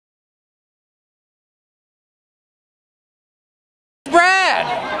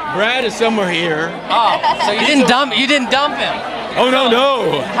Brad is somewhere here. Oh, so you didn't dump him. Oh,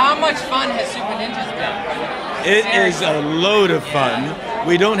 no. How much fun has Super Ninjas been? It is a load of fun.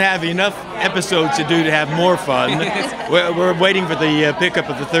 We don't have enough episodes to do to have more fun. We're waiting for the pickup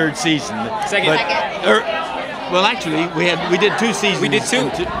of the third season. Second. Well, actually, we did 2 seasons. We did 2.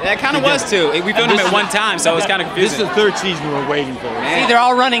 That kind of was 2. We filmed them at one time, so it's kind of confusing. This is the third season we're waiting for. See, they're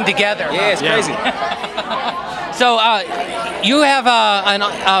all running together. Yeah, it's crazy. So, you have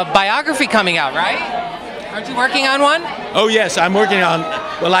a biography coming out, right? Aren't you working on one? Oh, yes, I'm working on.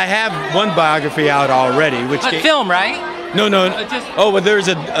 Well, I have one biography out already, which. But film, right? No. Well, there's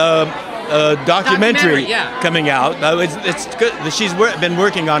a documentary coming out. It's good. She's been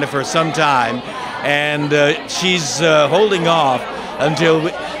working on it for some time, and she's holding off until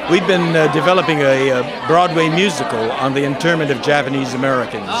we've been developing a Broadway musical on the internment of Japanese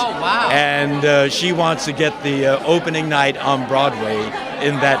Americans. Oh, wow. And she wants to get the opening night on Broadway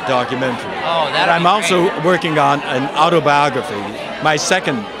in that documentary. Oh, that. I'm also working on an autobiography, my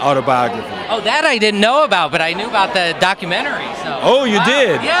second autobiography. Oh, that I didn't know about, but I knew about the documentary. So. Oh, you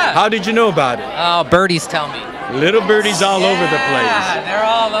did? Yeah. How did you know about it? Oh, birdies tell me. Little birdies all over the place. Yeah, they're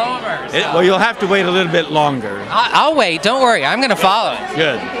all over. So. Well, you'll have to wait a little bit longer. I'll wait. Don't worry. I'm going to follow it.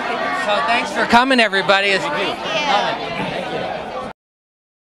 Good. So thanks for coming, everybody.